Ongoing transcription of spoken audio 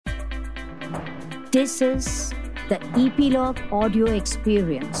This is the Epilogue Audio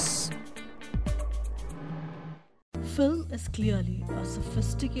Experience. Film is clearly a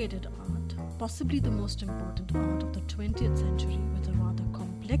sophisticated art, possibly the most important art of the 20th century, with a rather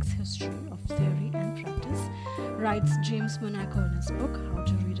complex history of theory and practice, writes James Monaco in his book, How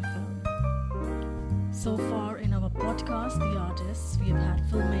to Read a Film. So far in our podcast, The Artists, we have had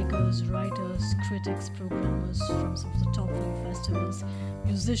filmmakers, writers, critics, programmers from some of the top film festivals,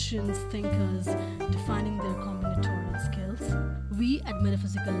 musicians, thinkers, defining their combinatorial skills. We at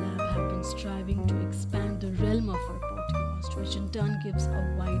Metaphysical Lab have been striving to expand the realm of our podcast, which in turn gives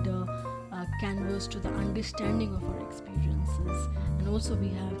a wider canvas to the understanding of our experiences. And also we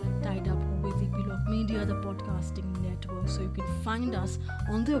have tied up with Epilogue Media, the podcasting network, so you can find us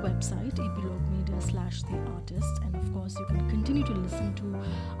on their website, epiloguemedia.com/theartist. And of course, you can continue to listen to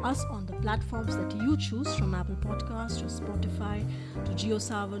us on the platforms that you choose, from Apple Podcast to Spotify to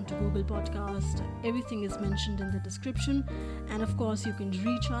JioSaavn to Google Podcast. Everything is mentioned in the description. And of course, you can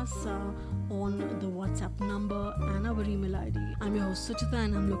reach us on the WhatsApp number and our email ID. I'm your host Suchita,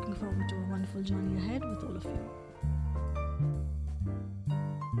 and I'm looking forward to a wonderful journey ahead with all of you.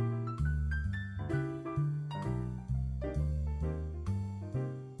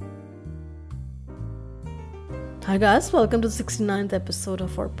 Hi guys, welcome to the 69th episode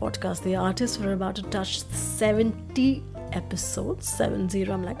of our podcast, The Artist. We're about to touch 70 episodes, 70.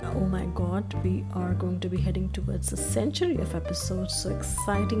 I'm like, oh my god, we are going to be heading towards a century of episodes, so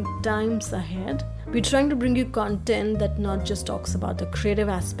exciting times ahead. We're trying to bring you content that not just talks about the creative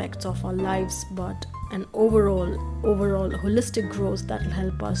aspects of our lives, but an overall holistic growth that will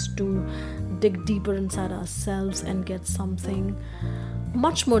help us to dig deeper inside ourselves and get something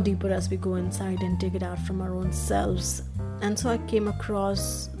much more deeper as we go inside and take it out from our own selves. And so I came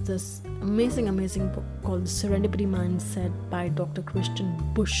across this amazing book called The Serendipity Mindset by Dr. Christian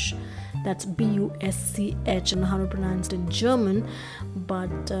Busch. That's Busch. I don't know how to pronounce it in German, but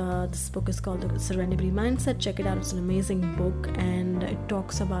this book is called The Serendipity Mindset. Check it out. It's an amazing book, and it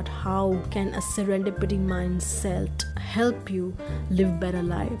talks about how can a serendipity mindset help you live better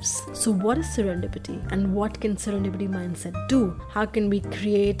lives. So what is serendipity, and what can serendipity mindset do? How can we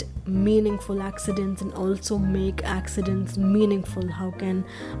create meaningful accidents and also make accidents meaningful? How can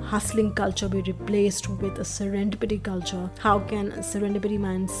hustling culture be replaced with a serendipity culture? How can a serendipity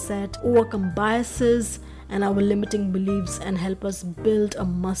mindset overcome biases and our limiting beliefs and help us build a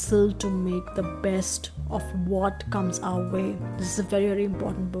muscle to make the best of what comes our way? This is a very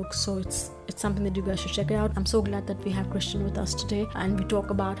important book, so it's something that you guys should check it out. I'm so glad that we have Christian with us today, and we talk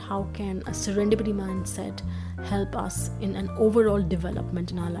about how can a serendipity mindset help us in an overall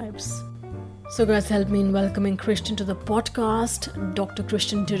development in our lives. So guys, help me in welcoming Christian to the podcast. Dr.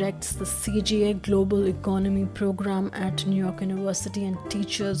 Christian directs the CGA Global Economy Program at New York University and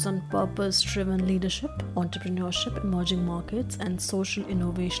teaches on purpose-driven leadership, entrepreneurship, emerging markets, and social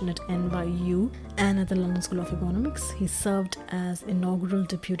innovation at NYU and at the London School of Economics. He served as inaugural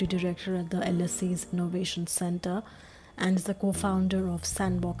deputy director at the LSE's Innovation Center and is the co-founder of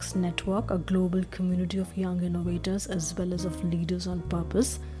Sandbox Network, a global community of young innovators as well as of leaders on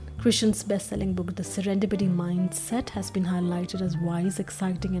purpose. Christian's best-selling book, The Serendipity Mindset, has been highlighted as wise,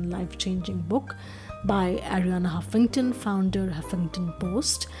 exciting, and life-changing book by Arianna Huffington, founder Huffington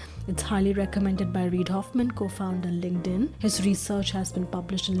Post. It's highly recommended by Reid Hoffman, co-founder LinkedIn. His research has been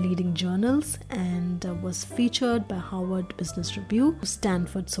published in leading journals and was featured by Harvard Business Review,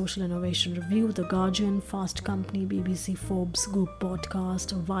 Stanford Social Innovation Review, The Guardian, Fast Company, BBC, Forbes, Goop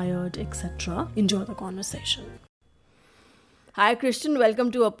Podcast, Wired, etc. Enjoy the conversation. Hi Christian, welcome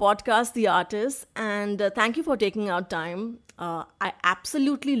to our podcast, The Artist, and thank you for taking out time. I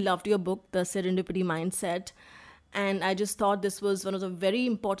absolutely loved your book, The Serendipity Mindset, and I just thought this was one of the very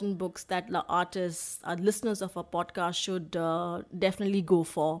important books that the artists, listeners of our podcast should definitely go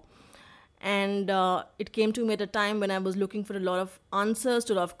for. And it came to me at a time when I was looking for a lot of answers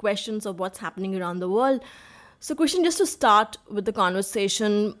to a lot of questions of what's happening around the world. So Christian, just to start with the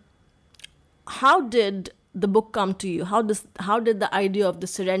conversation, how did the book come to you? How did the idea of the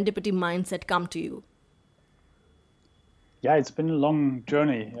serendipity mindset come to you? Yeah, it's been a long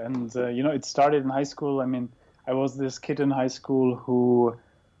journey, and it started in high school. I mean, I was this kid in high school who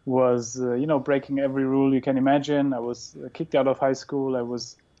was breaking every rule you can imagine. I was kicked out of high school.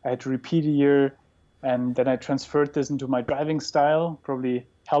 I had to repeat a year, and then I transferred this into my driving style. Probably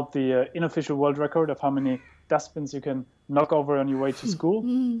helped the unofficial world record of how many dustbins you can knock over on your way to school.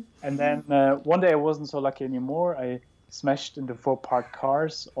 And then one day I wasn't so lucky anymore. I smashed into 4 parked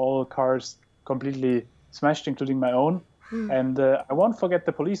cars, all cars completely smashed, including my own. And I won't forget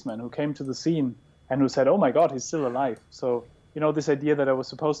the policeman who came to the scene and who said, "Oh my God, he's still alive." So this idea that I was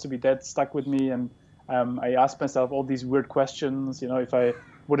supposed to be dead stuck with me. And I asked myself all these weird questions. If I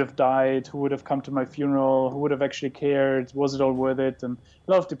would have died, who would have come to my funeral? Who would have actually cared? Was it all worth it? And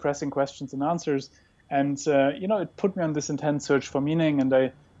a lot of depressing questions and answers. And, it put me on this intense search for meaning. And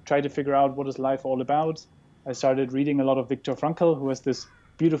I tried to figure out, what is life all about? I started reading a lot of Viktor Frankl, who has this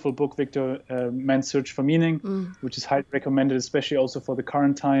beautiful book, Man's Search for Meaning, which is highly recommended, especially also for the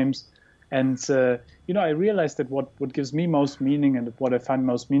current times. And, I realized that what gives me most meaning and what I find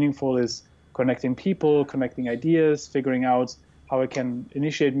most meaningful is connecting people, connecting ideas, figuring out how I can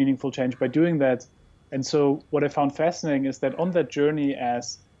initiate meaningful change by doing that. And so what I found fascinating is that on that journey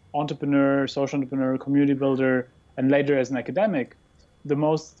as entrepreneur, social entrepreneur, community builder, and later as an academic, the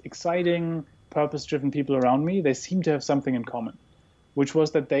most exciting, purpose-driven people around me, they seem to have something in common, which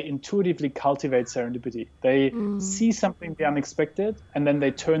was that they intuitively cultivate serendipity. They see something the unexpected, and then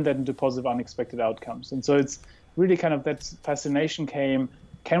they turn that into positive unexpected outcomes. And so it's really kind of that fascination came,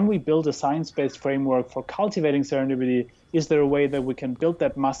 can we build a science-based framework for cultivating serendipity? Is there a way that we can build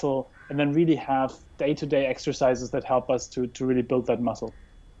that muscle and then really have day-to-day exercises that help us to really build that muscle?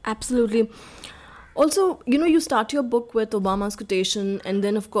 Absolutely. Also, you start your book with Obama's quotation, and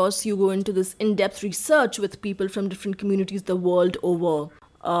then, of course, you go into this in-depth research with people from different communities the world over.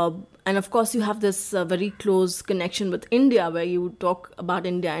 And, of course, you have this very close connection with India, where you talk about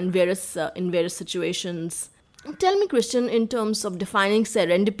India in various situations. Tell me, Christian, in terms of defining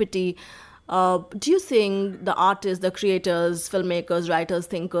serendipity, do you think the artists, the creators, filmmakers, writers,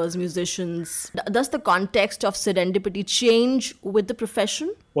 thinkers, musicians, does the context of serendipity change with the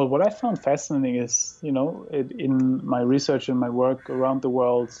profession? Well, what I found fascinating is, in my research and my work around the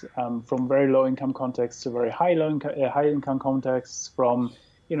world, from very low-income contexts to very high-income contexts, from,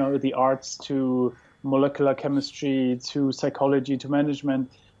 the arts to molecular chemistry to psychology to management,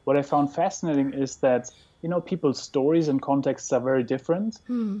 what I found fascinating is that people's stories and contexts are very different,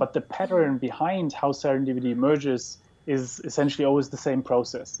 but the pattern behind how serendipity emerges is essentially always the same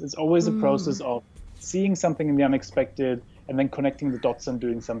process. It's always a process of seeing something in the unexpected and then connecting the dots and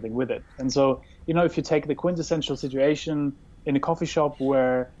doing something with it. And so, if you take the quintessential situation in a coffee shop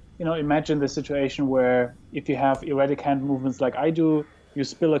where, imagine the situation where if you have erratic hand movements like I do, you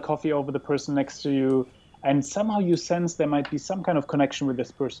spill a coffee over the person next to you, and somehow you sense there might be some kind of connection with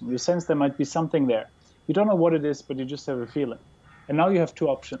this person. You sense there might be something there. You don't know what it is, but you just have a feeling. And now you have two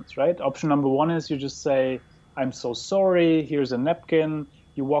options, right? Option number one is you just say, I'm so sorry, here's a napkin.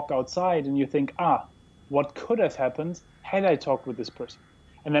 You walk outside and you think, what could have happened had I talked with this person?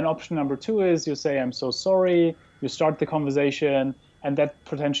 And then option number two is you say, I'm so sorry. You start the conversation, and that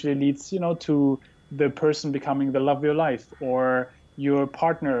potentially leads, to the person becoming the love of your life, or your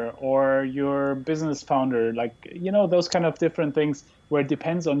partner, or your business founder, those kind of different things where it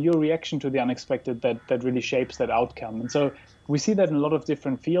depends on your reaction to the unexpected that really shapes that outcome. And so we see that in a lot of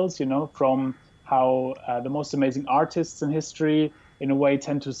different fields, from how the most amazing artists in history, in a way,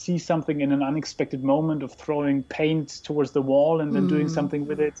 tend to see something in an unexpected moment of throwing paint towards the wall and then doing something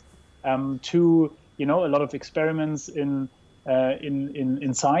with it, to, a lot of experiments in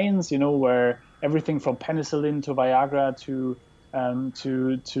science, where everything from penicillin to Viagra to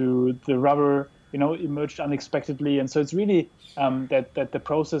the rubber, emerged unexpectedly. And so it's really that the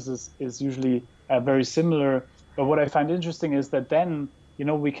process is usually very similar. But what I find interesting is that then,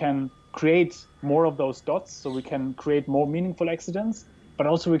 we can create more of those dots, so we can create more meaningful accidents, but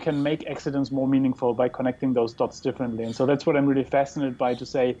also we can make accidents more meaningful by connecting those dots differently. And so that's what I'm really fascinated by, to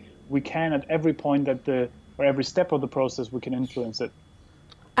say we can at every point or every step of the process, we can influence it.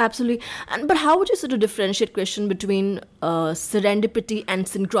 Absolutely. But how would you sort of differentiate, Christian, between serendipity and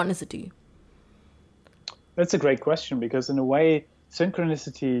synchronicity? That's a great question, because in a way,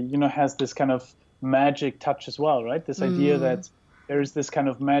 synchronicity, has this kind of magic touch as well, right? This idea that there is this kind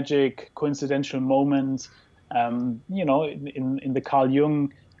of magic coincidental moment, in the Carl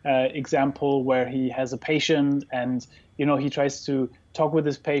Jung example, where he has a patient and, he tries to talk with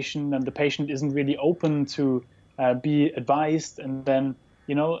his patient, and the patient isn't really open to be advised. And then,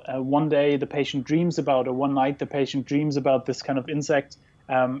 one day the patient dreams about, or one night the patient dreams about this kind of insect.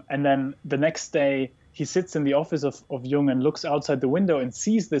 And then the next day he sits in the office of Jung and looks outside the window and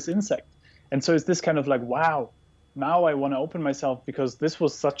sees this insect. And so it's this kind of like, wow, now I want to open myself, because this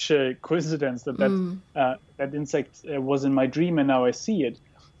was such a coincidence that insect was in my dream and now I see it.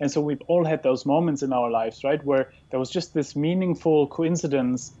 And so we've all had those moments in our lives, right, where there was just this meaningful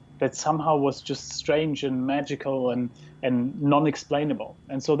coincidence that somehow was just strange and magical and non-explainable.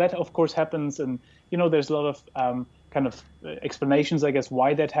 And so that, of course, happens. And, there's a lot of kind of explanations, I guess,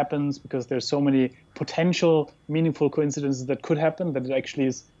 why that happens, because there's so many potential meaningful coincidences that could happen, that it actually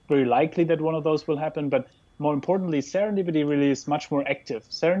is very likely that one of those will happen. But more importantly, serendipity really is much more active.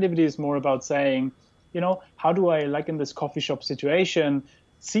 Serendipity is more about saying, how do I, like in this coffee shop situation,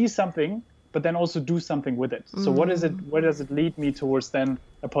 see something, but then also do something with it. So what is it? Where does it lead me towards then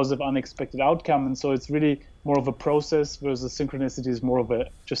a positive, unexpected outcome? And so it's really more of a process versus synchronicity is more of a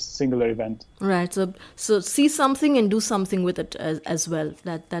just singular event. Right. So see something and do something with it as well.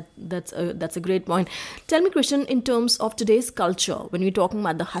 That's a great point. Tell me, Christian, in terms of today's culture, when we're talking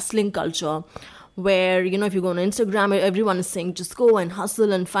about the hustling culture, where, if you go on Instagram, everyone is saying just go and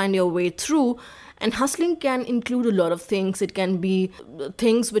hustle and find your way through. And hustling can include a lot of things. It can be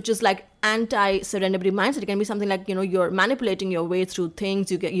things which is like anti-serendipity mindset. It can be something like, you're manipulating your way through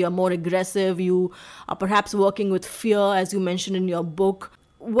things. You're more aggressive. You are perhaps working with fear, as you mentioned in your book.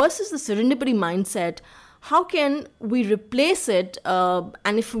 Versus the serendipity mindset, how can we replace it?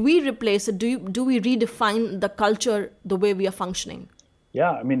 And if we replace it, do we redefine the culture the way we are functioning?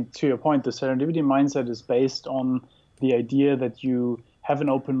 Yeah, I mean, to your point, the serendipity mindset is based on the idea that you have an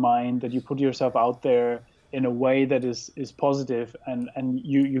open mind, that you put yourself out there in a way that is positive, and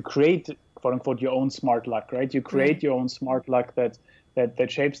you create, quote unquote, your own smart luck, right? You create your own smart luck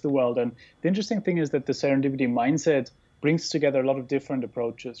that shapes the world. And the interesting thing is that the serendipity mindset brings together a lot of different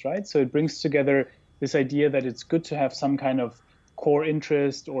approaches, right? So it brings together this idea that it's good to have some kind of core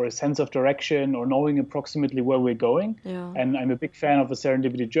interest or a sense of direction or knowing approximately where we're going. Yeah. And I'm a big fan of a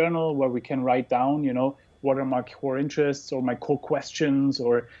serendipity journal where we can write down, what are my core interests or my core questions,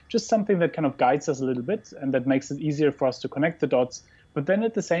 or just something that kind of guides us a little bit and that makes it easier for us to connect the dots. But then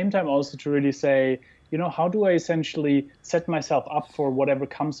at the same time also to really say, how do I essentially set myself up for whatever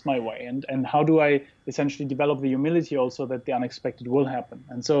comes my way? And how do I essentially develop the humility also that the unexpected will happen?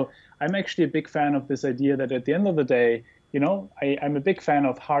 And so I'm actually a big fan of this idea that at the end of the day, I'm a big fan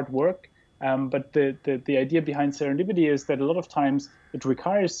of hard work. But the idea behind serendipity is that a lot of times it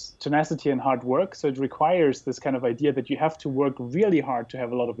requires tenacity and hard work. So it requires this kind of idea that you have to work really hard to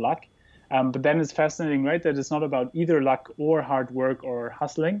have a lot of luck. But then it's fascinating, right, that it's not about either luck or hard work or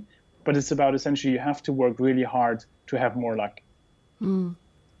hustling, but it's about essentially you have to work really hard to have more luck.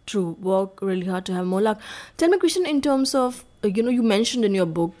 True. Work really hard to have more luck. Tell me, Christian, in terms of, you mentioned in your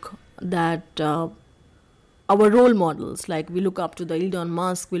book that our role models, like we look up to the Elon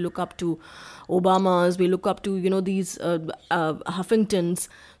Musk, we look up to Obamas, we look up to, these Huffingtons.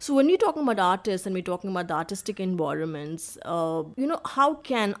 So when we're talking about artists and we're talking about the artistic environments, how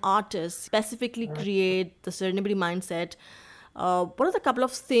can artists specifically create the serendipity mindset? What are the couple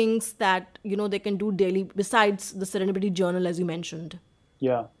of things that, they can do daily besides the serendipity journal, as you mentioned?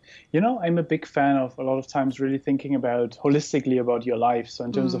 Yeah. I'm a big fan of a lot of times really thinking about holistically about your life. So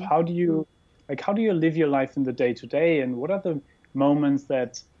in terms of how do you live your life in the day-to-day, and what are the moments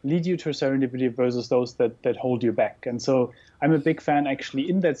that lead you to serendipity versus those that hold you back? And so I'm a big fan actually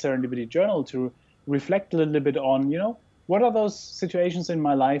in that serendipity journal to reflect a little bit on, what are those situations in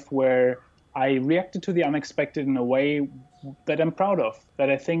my life where I reacted to the unexpected in a way that I'm proud of, that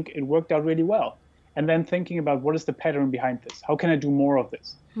I think it worked out really well. And then thinking about what is the pattern behind this? How can I do more of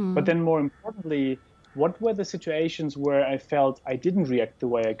this? But then more importantly, what were the situations where I felt I didn't react the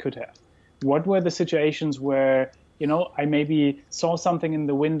way I could have? What were the situations where, I maybe saw something in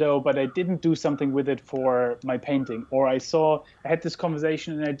the window, but I didn't do something with it for my painting? Or I had this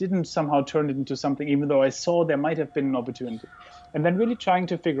conversation and I didn't somehow turn it into something, even though I saw there might have been an opportunity. And then really trying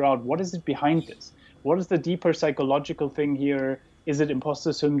to figure out what is it behind this? What is the deeper psychological thing here? Is it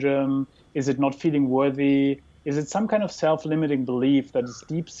imposter syndrome? Is it not feeling worthy? Is it some kind of self-limiting belief that is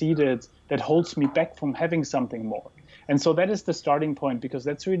deep-seated that holds me back from having something more? And so that is the starting point, because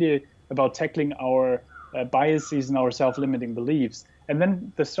that's really about tackling our biases and our self-limiting beliefs. And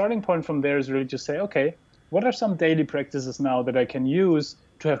then the starting point from there is really to say, okay, what are some daily practices now that I can use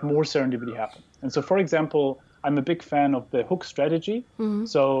to have more serendipity happen? And so, for example, I'm a big fan of the hook strategy.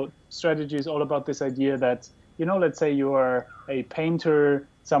 So strategy is all about this idea that, let's say you are a painter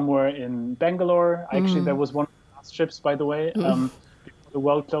somewhere in Bangalore. Actually, that was one of the last trips, by the way. Before the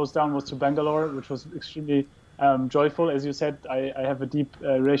world closed down was to Bangalore, which was extremely joyful. As you said, I have a deep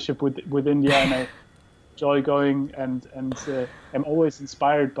relationship with India, and I enjoy going and I'm always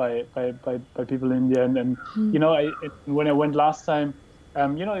inspired by people in India. And when I went last time,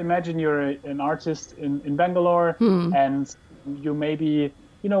 imagine you're an artist in Bangalore, and you maybe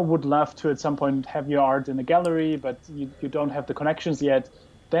would love to at some point have your art in a gallery, but you don't have the connections yet.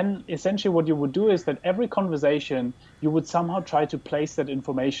 Then essentially what you would do is that every conversation, you would somehow try to place that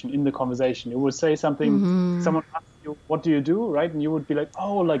information in the conversation. You would say something, someone asks you, what do you do, right? And you would be like,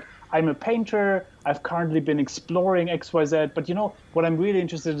 I'm a painter. I've currently been exploring XYZ, but what I'm really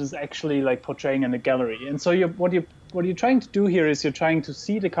interested in is actually like portraying in a gallery. And so what you what you're trying to do here is you're trying to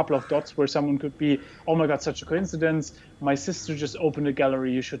seed a couple of dots where someone could be, oh my God, such a coincidence. My sister just opened a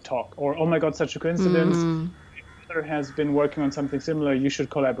gallery. You should talk. Or, oh my God, such a coincidence. My brother has been working on something similar. You should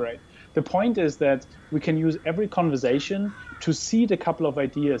collaborate. The point is that we can use every conversation to seed a couple of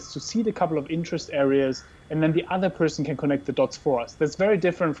ideas, to seed a couple of interest areas, and then the other person can connect the dots for us. That's very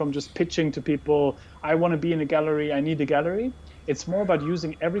different from just pitching to people, I want to be in a gallery, I need a gallery. It's more about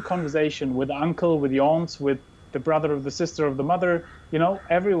using every conversation with the uncle, with the aunts, with the brother of the sister of the mother,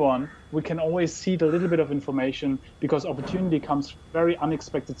 everyone. We can always seed a little bit of information because opportunity comes from very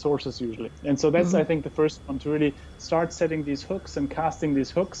unexpected sources usually. And so that's, I think, the first one, to really start setting these hooks and casting these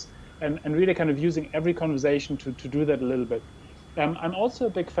hooks and really kind of using every conversation to do that a little bit. I'm also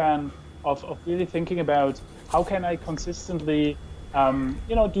a big fan of really thinking about how can I consistently,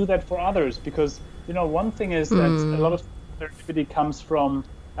 do that for others, because, one thing is that a lot of serendipity comes from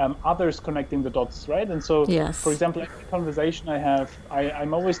others connecting the dots, right? And so, for example, every conversation I have,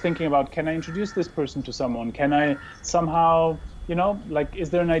 I'm always thinking about, can I introduce this person to someone? Can I somehow,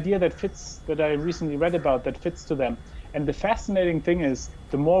 is there an idea that I recently read about that fits to them? And the fascinating thing is,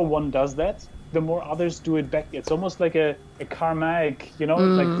 the more one does that, the more others do it back. It's almost like a karmic,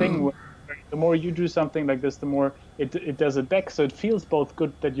 like thing where the more you do something like this, the more it does it back. So it feels both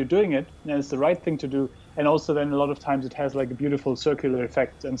good that you're doing it and it's the right thing to do. And also then a lot of times it has like a beautiful circular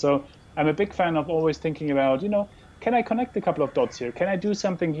effect. And so I'm a big fan of always thinking about, can I connect a couple of dots here? Can I do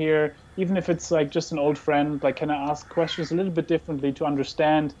something here? Even if it's like just an old friend, like, can I ask questions a little bit differently to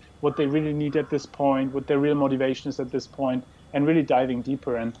understand what they really need at this point, what their real motivation is at this point, and really diving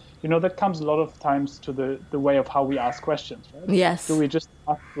deeper. And, that comes a lot of times to the way of how we ask questions, right? Yes. Do we just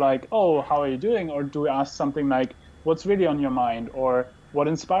ask like, oh, how are you doing? Or do we ask something like, what's really on your mind? Or what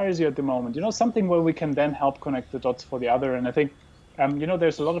inspires you at the moment? Something where we can then help connect the dots for the other. And I think,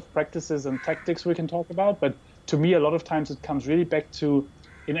 there's a lot of practices and tactics we can talk about, but to me, a lot of times it comes really back to,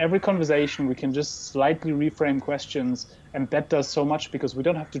 in every conversation, we can just slightly reframe questions. And that does so much because we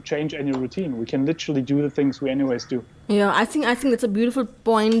don't have to change any routine. We can literally do the things we anyways do. Yeah, I think that's a beautiful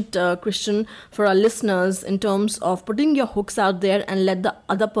point, Christian, for our listeners in terms of putting your hooks out there and let the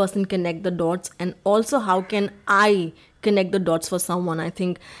other person connect the dots. And also, how can I connect the dots for someone, I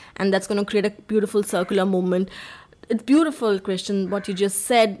think. And that's going to create a beautiful circular movement. It's beautiful, Christian, what you just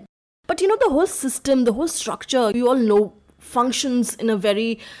said. But the whole system, the whole structure, you all know, functions in a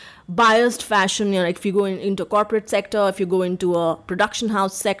very biased fashion. Like if you go into corporate sector, if you go into a production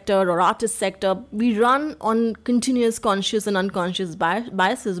house sector or artist sector, we run on continuous conscious and unconscious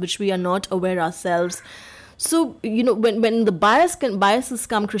biases, which we are not aware ourselves. So, when the biases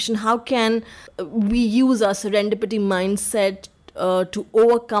come, Christian, how can we use our serendipity mindset to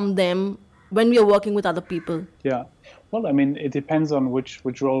overcome them when we are working with other people? Yeah. Well, it depends on which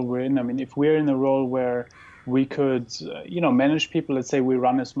role we're in. If we're in a role where we could, manage people, let's say we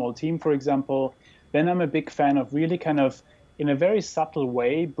run a small team, for example, then I'm a big fan of really kind of, in a very subtle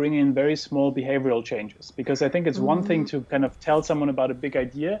way, bring in very small behavioral changes. Because I think it's one thing to kind of tell someone about a big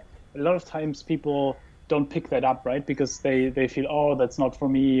idea. A lot of times people don't pick that up, right? Because they feel, oh, that's not for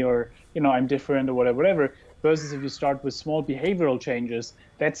me, or, I'm different, or whatever. Versus if you start with small behavioral changes,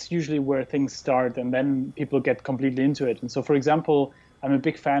 that's usually where things start, and then people get completely into it. And so, for example, I'm a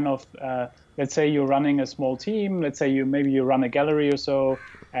big fan of, let's say you're running a small team. Let's say you run a gallery or so,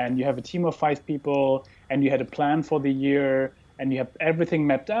 and you have a team of 5 people, and you had a plan for the year, and you have everything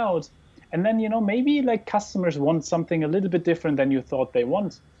mapped out. And then, maybe like customers want something a little bit different than you thought they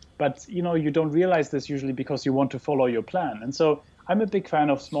want. But, you don't realize this usually because you want to follow your plan. And so I'm a big fan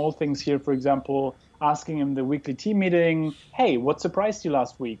of small things here. For example, asking in the weekly team meeting, hey, what surprised you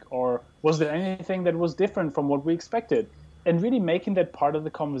last week? Or was there anything that was different from what we expected? And really making that part of the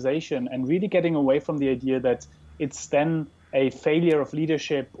conversation and really getting away from the idea that it's then a failure of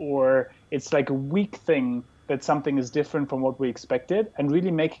leadership or it's like a weak thing that something is different from what we expected, and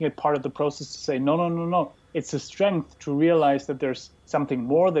really making it part of the process to say, no. It's a strength to realize that there's something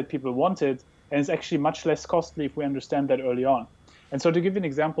more that people wanted, and it's actually much less costly if we understand that early on. And so to give you an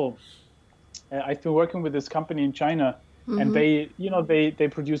example, I've been working with this company in China, and they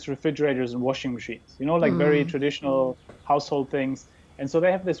produce refrigerators and washing machines, very traditional household things. And so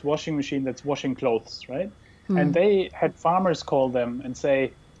they have this washing machine that's washing clothes, right? And they had farmers call them and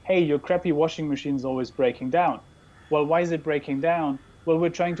say, hey, your crappy washing machine is always breaking down. Well, why is it breaking down? Well, we're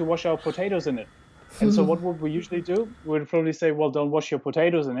trying to wash our potatoes in it. And so what would we usually do? We'd probably say, well, don't wash your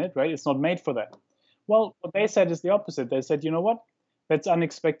potatoes in it, right? It's not made for that. Well, what they said is the opposite. They said, you know what? That's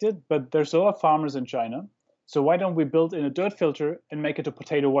unexpected, but there's a lot of farmers in China. So why don't we build in a dirt filter and make it a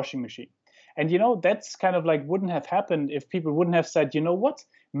potato washing machine? And, that's kind of like wouldn't have happened if people wouldn't have said, you know what,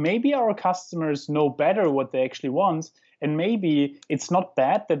 maybe our customers know better what they actually want. And maybe it's not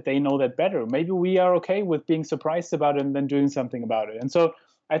bad that they know that better. Maybe we are okay with being surprised about it and then doing something about it. And so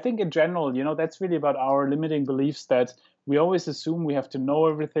I think in general, that's really about our limiting beliefs that we always assume we have to know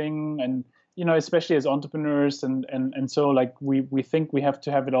everything. And, especially as entrepreneurs. And so like we think we have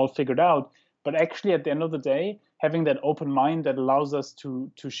to have it all figured out. But actually, at the end of the day, having that open mind that allows us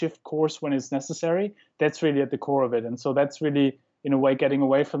to shift course when it's necessary, that's really at the core of it. And so that's really, in a way, getting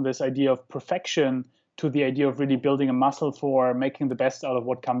away from this idea of perfection to the idea of really building a muscle for making the best out of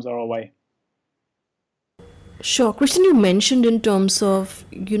what comes our way. Sure. Christian, you mentioned in terms of,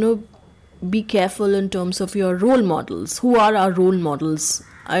 be careful in terms of your role models. Who are our role models?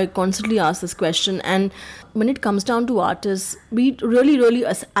 I constantly ask this question. And when it comes down to artists, we really, really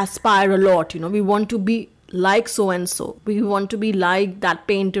aspire a lot. We want to be like so-and-so. We want to be like that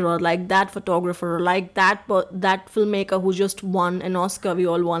painter or like that photographer or like that filmmaker who just won an Oscar. We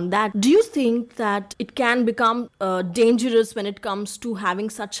all want that. Do you think that it can become dangerous when it comes to having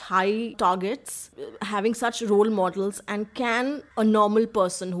such high targets, having such role models? And can a normal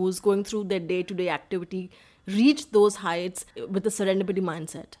person who's going through their day-to-day activity reach those heights with a serendipity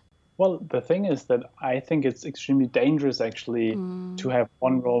mindset? Well, the thing is that I think it's extremely dangerous actually to have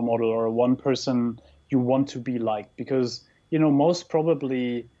one role model or one person you want to be like, because, most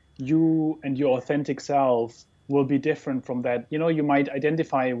probably you and your authentic self will be different from that. You might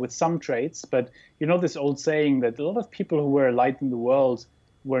identify with some traits, but this old saying that a lot of people who were a light in the world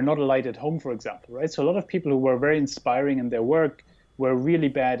were not a light at home, for example, right? So a lot of people who were very inspiring in their work were really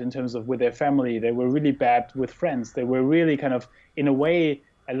bad in terms of with their family. They were really bad with friends. They were really kind of, in a way,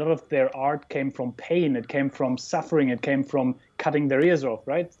 a lot of their art came from pain. It came from suffering. It came from cutting their ears off,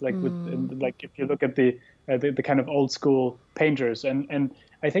 right? Like like if you look at the kind of old school painters, and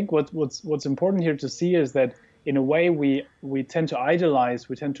I think what's important here to see is that in a way we tend to idolize,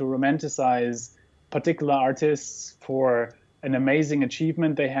 we tend to romanticize particular artists for an amazing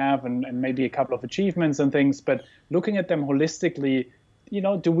achievement they have, and maybe a couple of achievements and things, but looking at them holistically,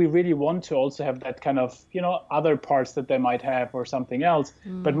 do we really want to also have that kind of, other parts that they might have or something else?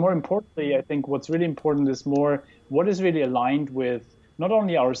 But more importantly, I think what's really important is more what is really aligned with not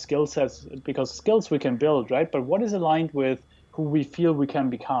only our skill sets, because skills we can build, right? But what is aligned with who we feel we can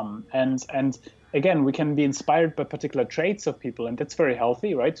become. And again, we can be inspired by particular traits of people, and that's very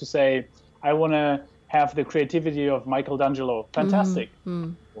healthy, right? To say, I want to have the creativity of Michelangelo. Fantastic,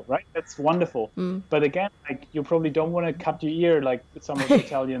 right? That's wonderful. But again, like you probably don't want to cut your ear like some of the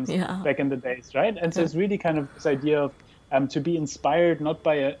Italians back in the days, right? And so it's really kind of this idea of to be inspired not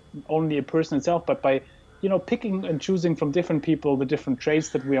by only a person itself, but by picking and choosing from different people the different traits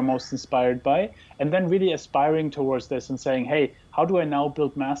that we are most inspired by, and then really aspiring towards this and saying, hey, how do I now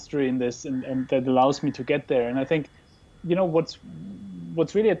build mastery in this and that allows me to get there? And I think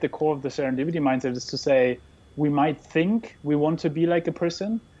what's really at the core of the serendipity mindset is to say, we might think we want to be like a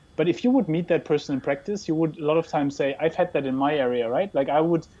person, but if you would meet that person in practice, you would a lot of times say, I've had that in my area, right? Like I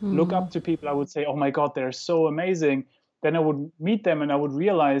would look up to people, I would say, oh my God, they're so amazing. Then I would meet them and I would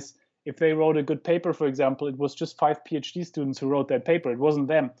realize if they wrote a good paper, for example, it was just 5 PhD students who wrote that paper. It wasn't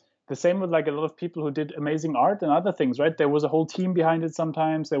them. The same with like a lot of people who did amazing art and other things, right? There was a whole team behind it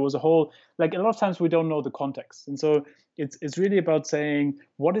sometimes. There was a whole, like a lot of times we don't know the context. And so it's really about saying,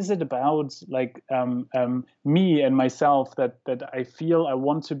 what is it about like me and myself that I feel I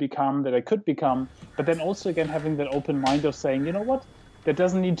want to become, that I could become, but then also again having that open mind of saying, you know what, there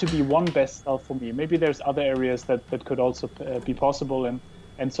doesn't need to be one best self for me. Maybe there's other areas that could also be possible.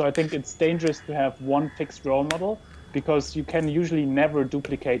 And so I think it's dangerous to have one fixed role model, because you can usually never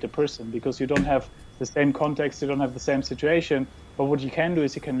duplicate a person because you don't have the same context, you don't have the same situation. But what you can do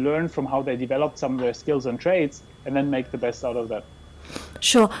is you can learn from how they developed some of their skills and traits and then make the best out of that.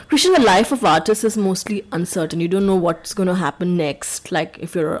 Sure. Christian, the life of artists is mostly uncertain. You don't know what's going to happen next. Like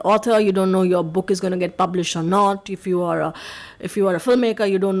if you're an author, you don't know your book is going to get published or not. If you are a filmmaker,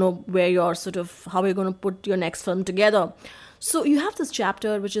 you don't know where you're how you're going to put your next film together. So you have this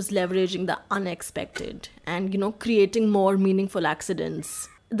chapter which is leveraging the unexpected and, creating more meaningful accidents.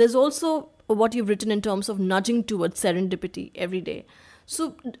 There's also what you've written in terms of nudging towards serendipity every day.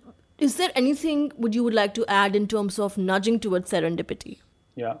 So is there anything you would like to add in terms of nudging towards serendipity?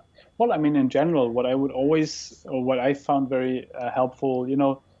 Yeah. Well, I mean, in general, what I found very helpful,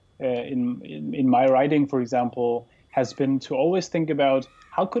 in my writing, for example, has been to always think about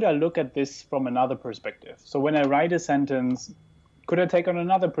how could I look at this from another perspective? So when I write a sentence, could I take on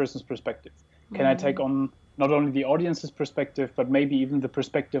another person's perspective? Can I take on not only the audience's perspective, but maybe even the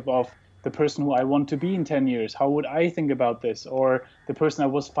perspective of the person who I want to be in 10 years? How would I think about this? Or the person I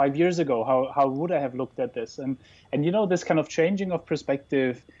was 5 years ago, how would I have looked at this? And this kind of changing of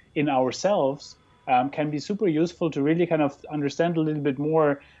perspective in ourselves can be super useful to really kind of understand a little bit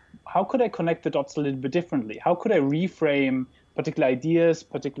more, how could I connect the dots a little bit differently? How could I reframe particular ideas,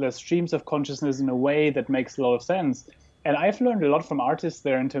 particular streams of consciousness in a way that makes a lot of sense? And I've learned a lot from artists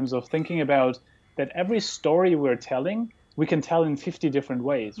there in terms of thinking about that every story we're telling, we can tell in 50 different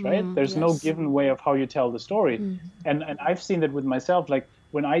ways, right? There's no given way of how you tell the story. And I've seen that with myself. Like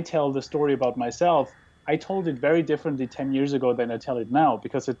when I tell the story about myself, I told it very differently 10 years ago than I tell it now,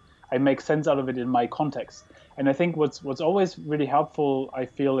 because I make sense out of it in my context. And I think what's always really helpful, I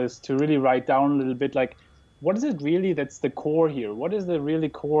feel, is to really write down a little bit, like, what is it really that's the core here? What is the really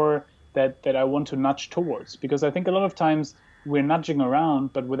core that I want to nudge towards? Because I think a lot of times we're nudging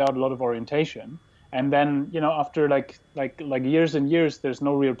around, but without a lot of orientation. And then, after like years and years, there's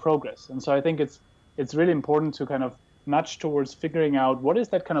no real progress. And so I think it's really important to kind of nudge towards figuring out what is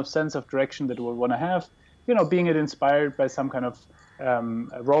that kind of sense of direction that we want to have, being it inspired by some kind of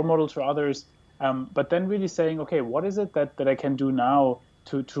role model to others, but then really saying, okay, what is it that I can do now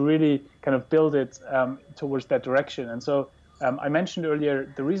to really kind of build it towards that direction? And so I mentioned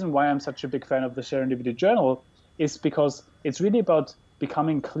earlier, the reason why I'm such a big fan of the Serendipity Journal is because it's really about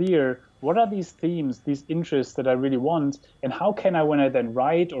becoming clear, what are these themes, these interests that I really want, and how can I, when I then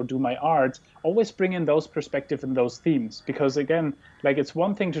write or do my art, always bring in those perspectives and those themes? Because again, like, it's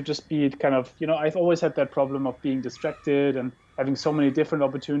one thing to just be kind of, I've always had that problem of being distracted and having so many different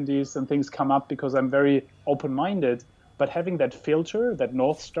opportunities and things come up because I'm very open-minded, but having that filter, that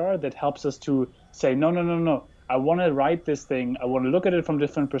North Star that helps us to say, no, I want to write this thing, I want to look at it from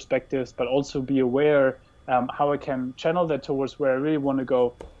different perspectives, but also be aware how I can channel that towards where I really want to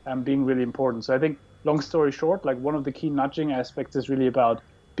go, being really important. So I think, long story short, like, one of the key nudging aspects is really about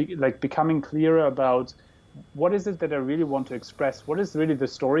becoming clearer about what is it that I really want to express, what is really the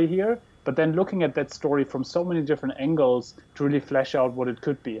story here, but then looking at that story from so many different angles to really flesh out what it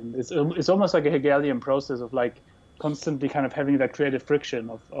could be. And it's almost like a Hegelian process of like constantly kind of having that creative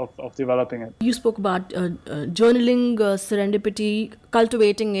friction of developing it. You spoke about journaling, serendipity,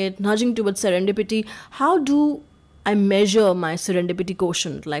 cultivating it, nudging towards serendipity. How do I measure my serendipity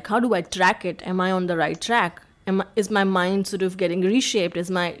quotient? Like, how do I track it? Am I on the right track? Is my mind sort of getting reshaped? Is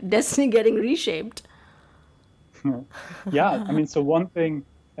my destiny getting reshaped? Yeah, I mean, so one thing,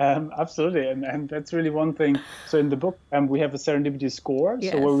 absolutely, and that's really one thing. So in the book, we have a serendipity score.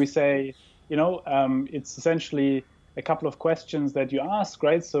 Yes. So where we say, it's essentially a couple of questions that you ask,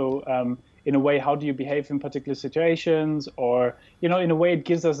 right? So in a way, how do you behave in particular situations? Or, in a way, it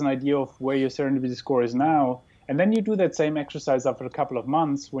gives us an idea of where your serendipity score is now. And then you do that same exercise after a couple of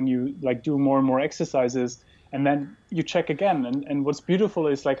months when you like do more and more exercises, and then you check again. And what's beautiful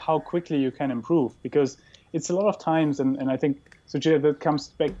is like how quickly you can improve, because it's a lot of times, and I think, Suchita, that comes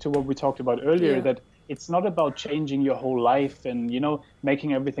back to what we talked about earlier, that it's not about changing your whole life and,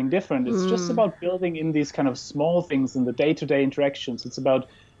 making everything different. It's just about building in these kind of small things in the day-to-day interactions. It's about,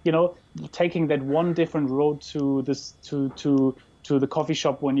 taking that one different road to this, to the coffee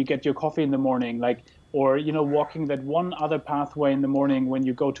shop when you get your coffee in the morning, like, or, walking that one other pathway in the morning when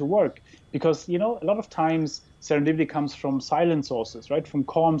you go to work. Because, a lot of times serendipity comes from silent sources, right? From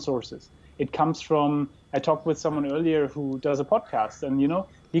calm sources. It comes from, I talked with someone earlier who does a podcast, and,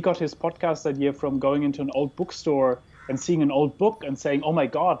 he got his podcast idea from going into an old bookstore and seeing an old book and saying, oh my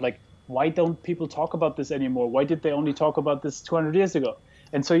God, like, why don't people talk about this anymore? Why did they only talk about this 200 years ago?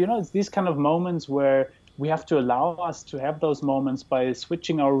 And so, it's these kind of moments where we have to allow us to have those moments by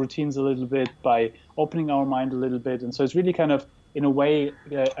switching our routines a little bit, by opening our mind a little bit. And so it's really kind of, in a way,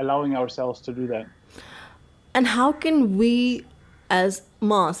 allowing ourselves to do that. And how can we, as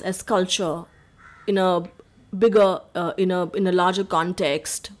mass, as culture, in a bigger, in a larger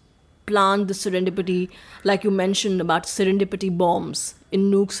context, plant the serendipity, like you mentioned about serendipity bombs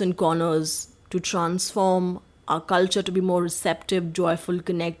in nooks and corners, to transform our culture to be more receptive, joyful,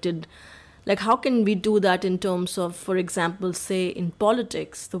 connected? Like, how can we do that in terms of, for example, say in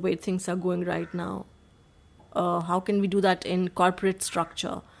politics, the way things are going right now? How can we do that in corporate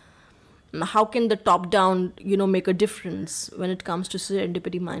structure? How can the top-down, make a difference when it comes to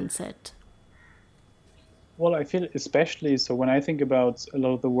serendipity mindset? Well, I feel especially so when I think about a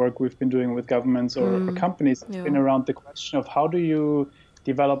lot of the work we've been doing with governments or companies, it's been around the question of how do you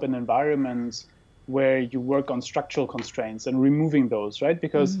develop an environment where you work on structural constraints and removing those, right?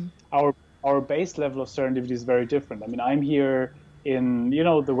 Because our base level of serendipity is very different. I mean, I'm here in,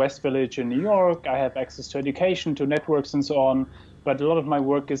 the West Village in New York. I have access to education, to networks and so on. But a lot of my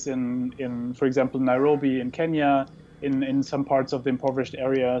work is in for example, Nairobi in Kenya. in some parts of the impoverished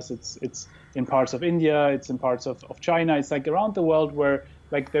areas. It's in parts of India. It's in parts of China. It's like around the world where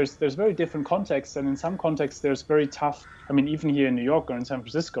like there's very different contexts, and in some contexts there's very tough. I mean, even here in New York or in San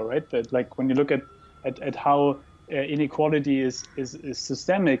Francisco, right? That like when you look at how inequality is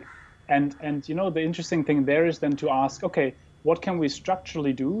systemic, and the interesting thing there is then to ask, okay, what can we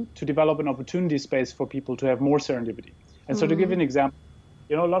structurally do to develop an opportunity space for people to have more serendipity? And so to give you an example,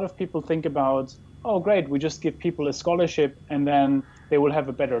 a lot of people think about, oh, great, we just give people a scholarship and then they will have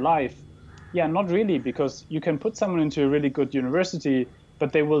a better life. Yeah, not really, because you can put someone into a really good university,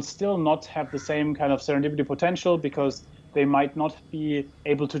 but they will still not have the same kind of serendipity potential because they might not be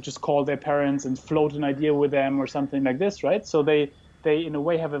able to just call their parents and float an idea with them or something like this, right? So they in a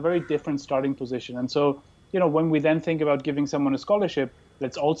way have a very different starting position. And so, when we then think about giving someone a scholarship,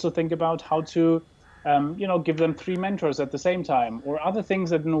 let's also think about how to, give them 3 mentors at the same time, or other things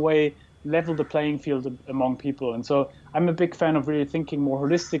that in a way level the playing field among people. And so I'm a big fan of really thinking more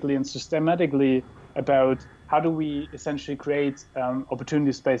holistically and systematically about how do we essentially create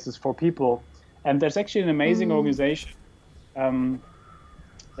opportunity spaces for people. And there's actually an amazing organization.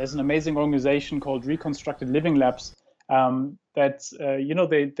 There's an amazing organization called Reconstructed Living Labs that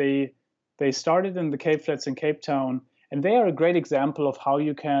they started in the Cape Flats in Cape Town, and they are a great example of how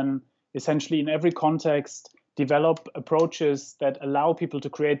you can essentially in every context develop approaches that allow people to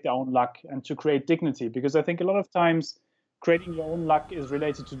create their own luck and to create dignity. Because I think a lot of times creating your own luck is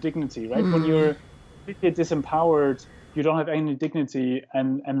related to dignity, right? When you're completely disempowered, you don't have any dignity,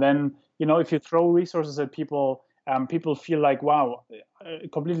 and then if you throw resources at people, people feel like, wow,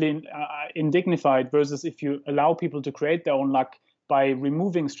 completely indignified, versus if you allow people to create their own luck by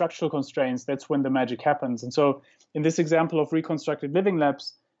removing structural constraints, that's when the magic happens. And so in this example of Reconstructed Living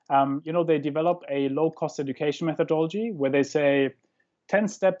Labs, they develop a low-cost education methodology where they say 10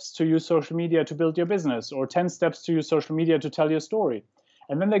 steps to use social media to build your business, or 10 steps to use social media to tell your story.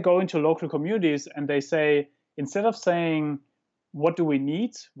 And then they go into local communities and they say, instead of saying, what do we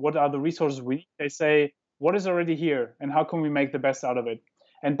need? What are the resources we need? They say, what is already here and how can we make the best out of it?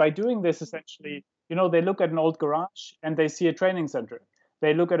 And by doing this, essentially, they look at an old garage and they see a training center.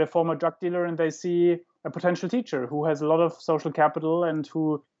 They look at a former drug dealer and they see a potential teacher who has a lot of social capital and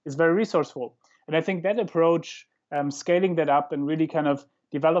who is very resourceful. And I think that approach, scaling that up and really kind of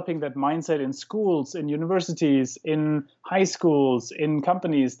developing that mindset in schools, in universities, in high schools, in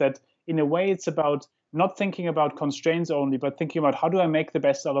companies, that in a way it's about not thinking about constraints only, but thinking about how do I make the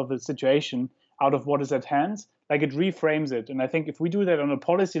best out of the situation, out of what is at hand, like it reframes it. And I think if we do that on a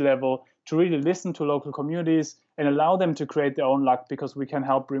policy level, to really listen to local communities and allow them to create their own luck, because we can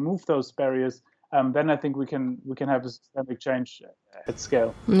help remove those barriers, then I think we can have a systemic change at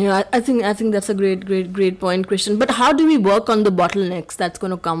scale. Yeah, I think that's a great point, Christian. But how do we work on the bottlenecks that's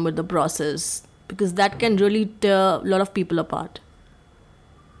going to come with the process? Because that can really tear a lot of people apart.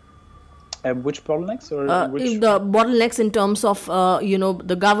 Which bottlenecks, or the bottlenecks in terms of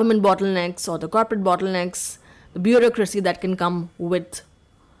the government bottlenecks or the corporate bottlenecks, the bureaucracy that can come with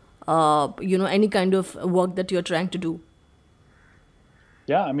any kind of work that you're trying to do?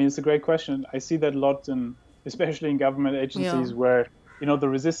 Yeah, I mean, it's a great question. I see that a lot, especially in government agencies, where the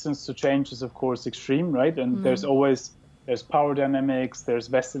resistance to change is of course extreme, right? And there's power dynamics, there's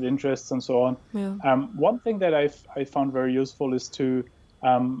vested interests, and so on. Yeah. One thing that I found very useful is to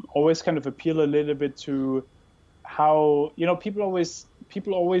always kind of appeal a little bit to how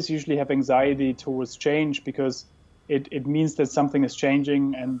people always usually have anxiety towards change, because it means that something is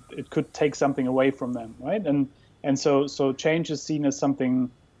changing and it could take something away from them, right? And so change is seen as something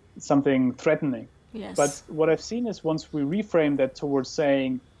threatening. Yes. But what I've seen is once we reframe that towards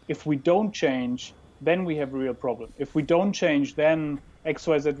saying, if we don't change, then we have a real problem. If we don't change, then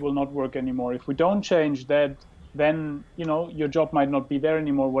XYZ will not work anymore. If we don't change that, then your job might not be there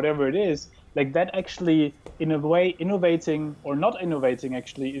anymore, whatever it is. Like that actually, in a way, innovating or not innovating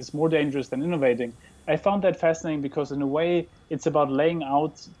actually is more dangerous than innovating. I found that fascinating because in a way it's about laying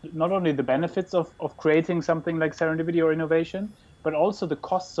out not only the benefits of creating something like serendipity or innovation, but also the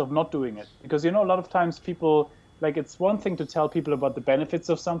costs of not doing it. Because a lot of times people, like, it's one thing to tell people about the benefits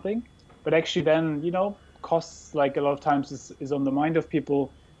of something, but actually then costs, like, a lot of times is on the mind of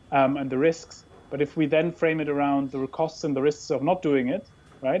people, and the risks. But if we then frame it around the costs and the risks of not doing it,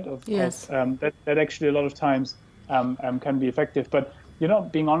 right? Yes. That actually a lot of times can be effective. But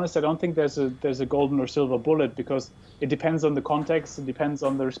being honest, I don't think there's a golden or silver bullet, because it depends on the context, it depends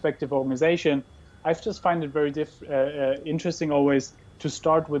on the respective organization. I just find it very interesting always to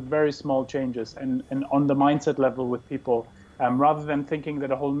start with very small changes and on the mindset level with people, rather than thinking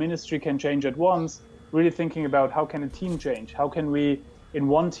that a whole ministry can change at once. Really thinking about how can a team change? How can we in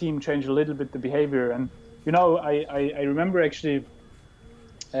one team change a little bit the behavior? And I remember actually.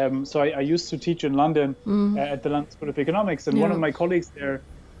 So I used to teach in London at the London School of Economics, and one of my colleagues there,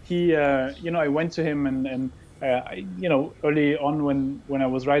 he, I went to him and early on when I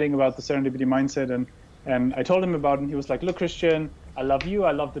was writing about the serendipity mindset, and I told him about it, and he was like, "Look, Christian, I love you,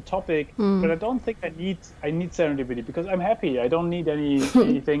 I love the topic, but I don't think I need serendipity because I'm happy. I don't need any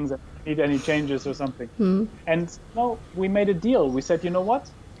things, I don't need any changes or something." And we made a deal. We said, you know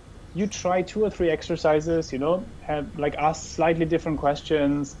what? You try 2 or 3 exercises, ask slightly different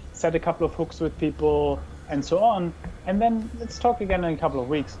questions, set a couple of hooks with people, and so on. And then let's talk again in a couple of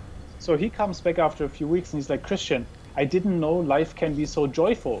weeks. So he comes back after a few weeks and he's like, "Christian, I didn't know life can be so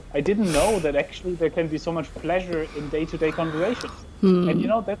joyful. I didn't know that actually there can be so much pleasure in day-to-day conversations." And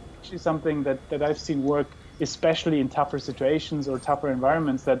that's actually something that I've seen work, especially in tougher situations or tougher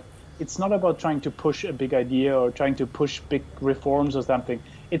environments, that it's not about trying to push a big idea or trying to push big reforms or something.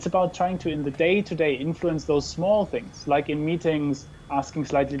 It's about trying to, in the day-to-day, influence those small things, like in meetings, asking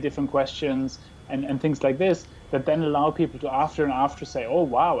slightly different questions and things like this, that then allow people to after say, "Oh,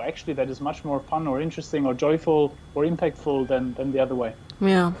 wow, actually that is much more fun or interesting or joyful or impactful than the other way."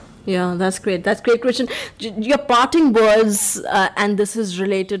 Yeah, that's great. That's great, Christian. Your parting words, and this is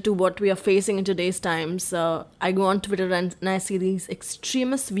related to what we are facing in today's times. I go on Twitter and I see these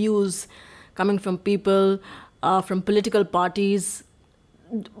extremist views coming from people, from political parties.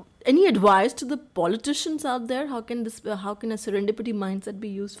 Any advice to the politicians out there? How can a serendipity mindset be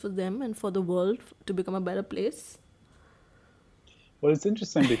used for them and for the world to become a better place? Well, it's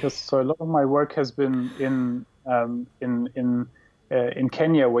interesting because a lot of my work has been in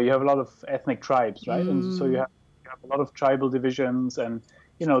Kenya, where you have a lot of ethnic tribes, right? And so you have a lot of tribal divisions, and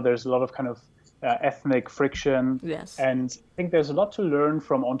there's a lot of kind of ethnic friction. Yes. And I think there's a lot to learn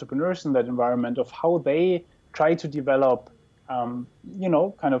from entrepreneurs in that environment of how they try to develop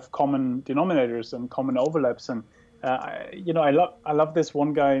kind of common denominators and common overlaps. And, I love this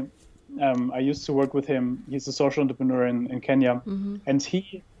one guy. I used to work with him. He's a social entrepreneur in Kenya. And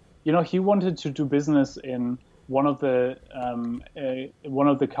he wanted to do business in one of the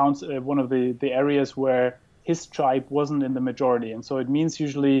areas where his tribe wasn't in the majority. And so it means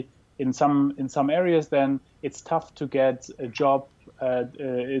usually in some areas, then it's tough to get a job.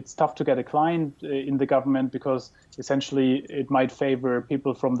 It's tough to get a client in the government because essentially it might favor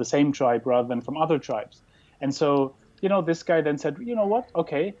people from the same tribe rather than from other tribes. And so, this guy then said, "You know what?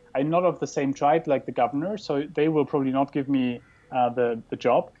 Okay, I'm not of the same tribe like the governor, so they will probably not give me the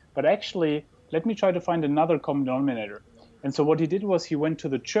job. But actually, let me try to find another common denominator." And so what he did was he went to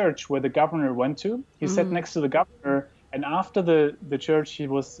the church where the governor went to. He sat next to the governor, and after the church, he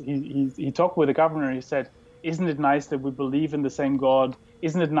talked with the governor. He said, "Isn't it nice that we believe in the same God?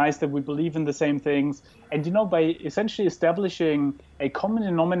 Isn't it nice that we believe in the same things?" And, by essentially establishing a common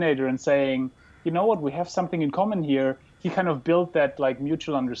denominator and saying, "You know what, we have something in common here," he kind of built that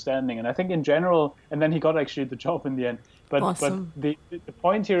mutual understanding. And I think in general, and then he got actually the job in the end. But awesome. But the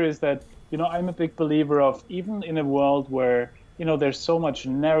point here is that, I'm a big believer of, even in a world where, there's so much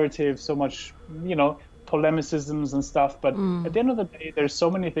narrative, so much, polemicisms and stuff. But at the end of the day, there's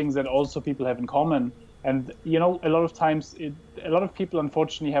so many things that also people have in common. And, a lot of times, a lot of people,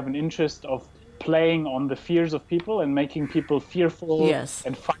 unfortunately, have an interest of playing on the fears of people and making people fearful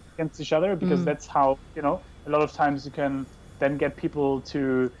and fight against each other, because that's how, a lot of times you can then get people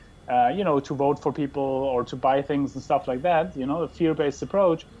to, to vote for people or to buy things and stuff like that, a fear-based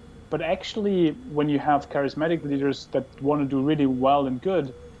approach. But actually, when you have charismatic leaders that want to do really well and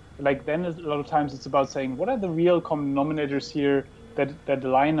good, then a lot of times it's about saying, what are the real common denominators here that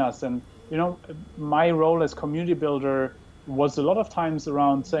align us? And, my role as community builder was a lot of times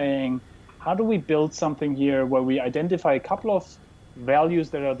around saying, how do we build something here where we identify a couple of values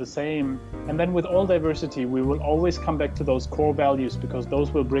that are the same, and then with all diversity, we will always come back to those core values, because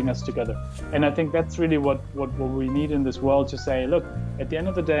those will bring us together. And I think that's really what we need in this world, to say, look, at the end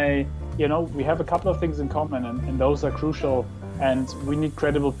of the day, we have a couple of things in common, and those are crucial, and we need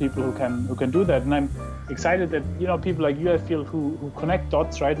credible people who can do that. And I'm excited that, people like you, I feel, who connect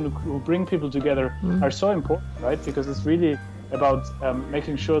dots, right, and who bring people together are so important, right, because it's really about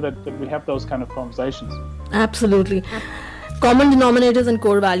making sure that we have those kind of conversations. Absolutely. Common denominators and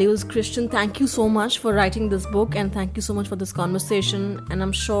core values. Christian, thank you so much for writing this book, and thank you so much for this conversation. And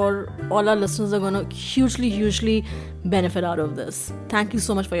I'm sure all our listeners are going to hugely benefit out of this. Thank you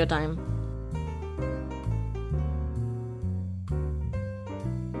so much for your time.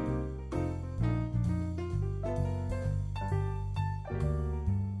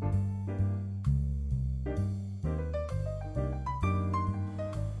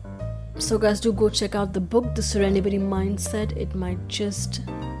 So guys, do go check out the book, The Serendipity Mindset. It might just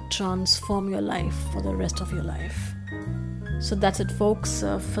transform your life for the rest of your life. So that's it, folks,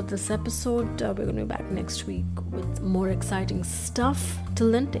 for this episode. We're going to be back next week with more exciting stuff.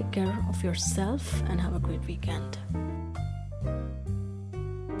 Till then, take care of yourself and have a great weekend.